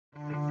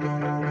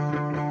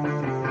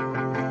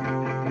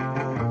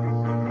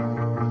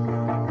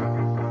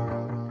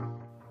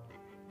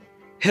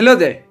Hello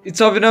there,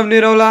 it's Avinav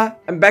Nirola.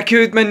 I'm back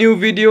here with my new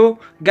video.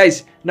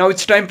 Guys, now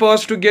it's time for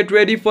us to get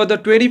ready for the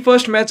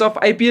 21st match of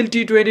IPL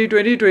T20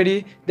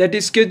 2020 that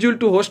is scheduled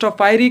to host a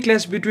fiery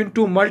clash between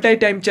two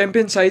multi-time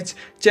champion sides,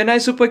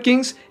 Chennai Super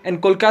Kings and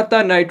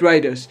Kolkata Knight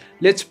Riders.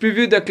 Let's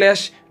preview the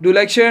clash. Do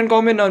like, share and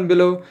comment down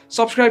below.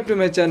 Subscribe to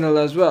my channel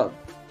as well.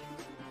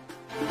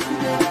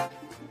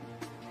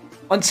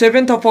 On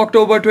 7th of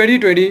October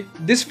 2020,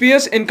 this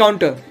fierce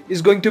encounter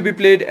is going to be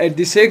played at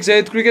the Sheikh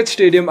Zayed Cricket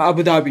Stadium,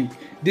 Abu Dhabi.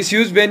 This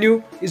huge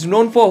venue is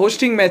known for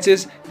hosting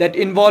matches that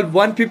involve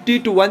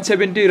 150 to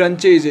 170 run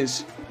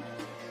chases.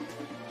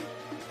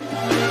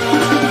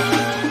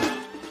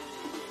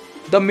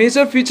 The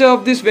major feature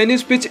of this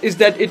venue's pitch is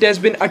that it has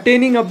been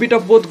attaining a bit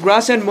of both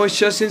grass and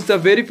moisture since the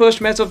very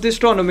first match of this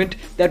tournament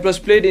that was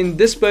played in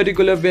this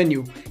particular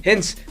venue.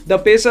 Hence, the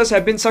pacers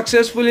have been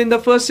successful in the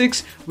first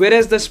 6,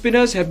 whereas the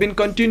spinners have been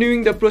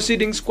continuing the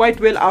proceedings quite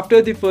well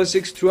after the first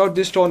 6 throughout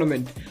this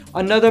tournament.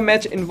 Another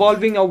match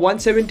involving a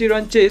 170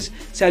 run chase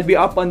shall be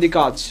up on the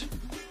cards.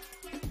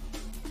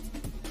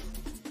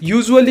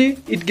 Usually,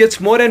 it gets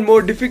more and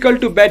more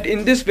difficult to bat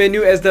in this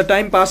venue as the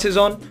time passes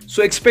on,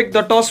 so expect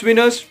the toss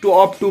winners to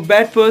opt to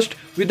bat first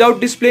without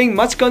displaying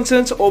much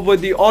concerns over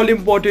the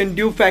all-important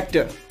dew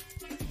factor.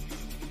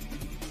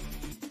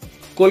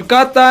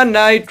 Kolkata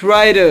Knight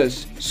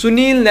Riders: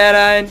 Sunil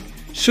Narine,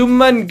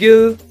 Shubman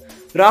Gill,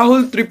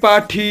 Rahul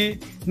Tripathi,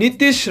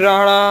 Nitish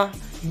Rana,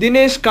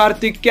 Dinesh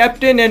Karthik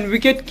captain and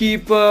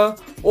wicket-keeper,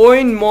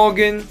 Owen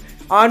Morgan,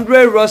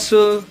 Andre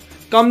Russell,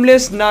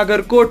 Kamlesh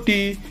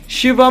Nagarkoti,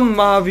 Shivam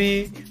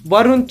Mahavi,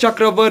 Varun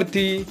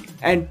Chakravarti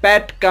and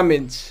Pat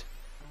Cummins.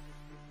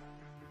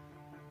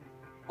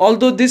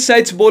 Although this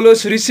side's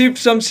bowlers received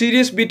some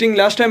serious beating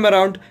last time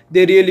around,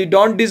 they really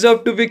don't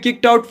deserve to be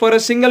kicked out for a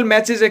single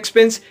match's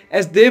expense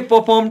as they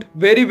performed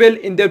very well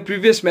in their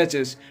previous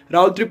matches.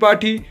 Rahul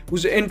Tripathi,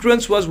 whose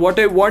entrance was what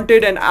I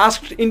wanted and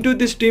asked into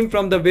this team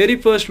from the very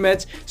first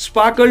match,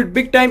 sparkled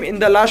big time in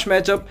the last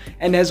matchup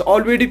and has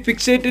already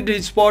fixated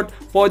his spot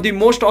for the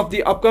most of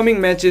the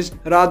upcoming matches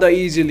rather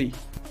easily.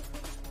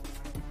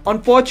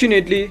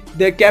 Unfortunately,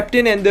 their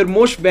captain and their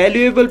most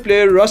valuable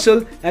player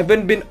Russell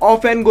haven't been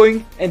off and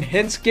going, and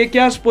hence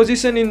KKR's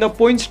position in the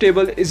points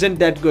table isn't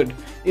that good.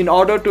 In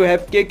order to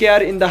have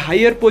KKR in the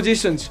higher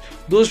positions,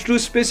 those two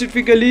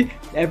specifically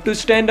have to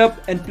stand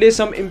up and play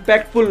some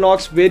impactful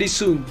knocks very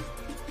soon.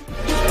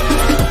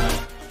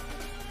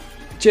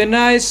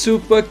 Chennai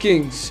Super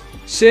Kings: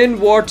 Shane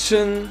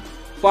Watson,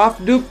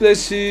 Faf du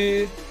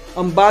Plessis,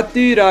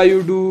 Ambati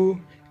Rayudu,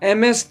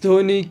 MS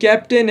Dhoni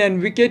captain and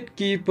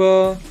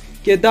wicket-keeper,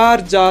 Kedar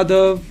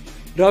Jadhav,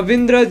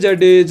 Ravindra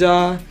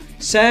Jadeja,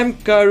 Sam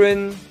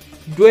Curran,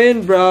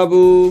 Dwayne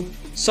Bravo,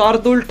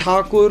 Shardul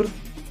Thakur,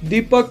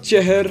 Deepak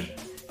Chahar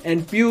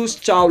and Piyush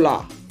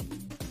Chawla.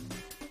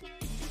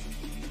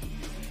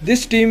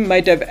 This team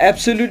might have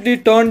absolutely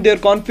turned their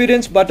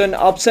confidence button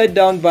upside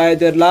down via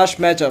their last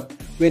matchup.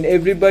 When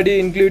everybody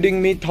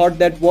including me thought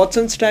that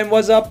Watson's time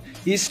was up,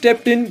 he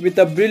stepped in with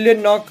a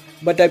brilliant knock,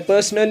 but I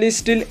personally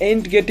still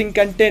ain't getting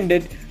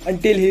contented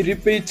until he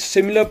repeats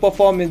similar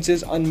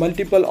performances on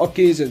multiple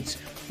occasions.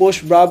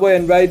 Post Bravo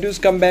and Raidu's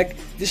comeback,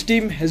 this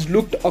team has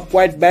looked a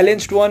quite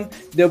balanced one.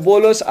 Their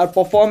bowlers are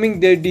performing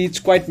their deeds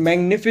quite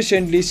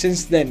magnificently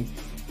since then.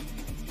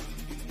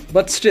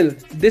 But still,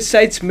 this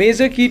side's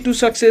major key to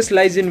success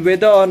lies in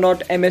whether or not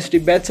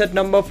MST bats at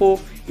number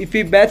 4. If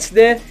he bats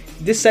there,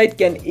 this side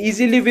can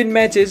easily win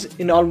matches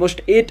in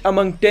almost 8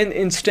 among 10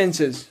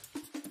 instances.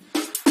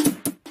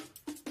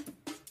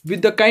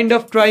 With the kind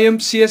of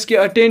triumph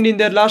CSK attained in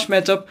their last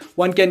matchup,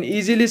 one can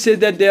easily say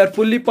that they are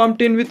fully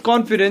pumped in with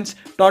confidence.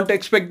 Don't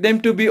expect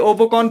them to be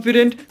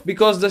overconfident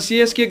because the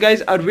CSK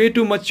guys are way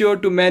too mature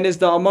to manage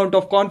the amount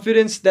of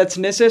confidence that's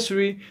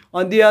necessary.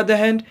 On the other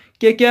hand,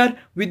 KKR,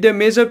 with their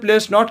major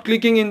players not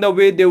clicking in the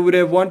way they would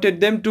have wanted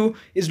them to,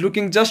 is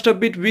looking just a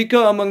bit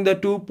weaker among the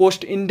two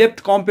post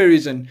in-depth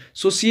comparison.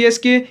 So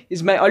CSK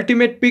is my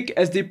ultimate pick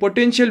as the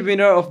potential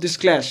winner of this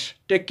clash.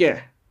 Take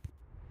care.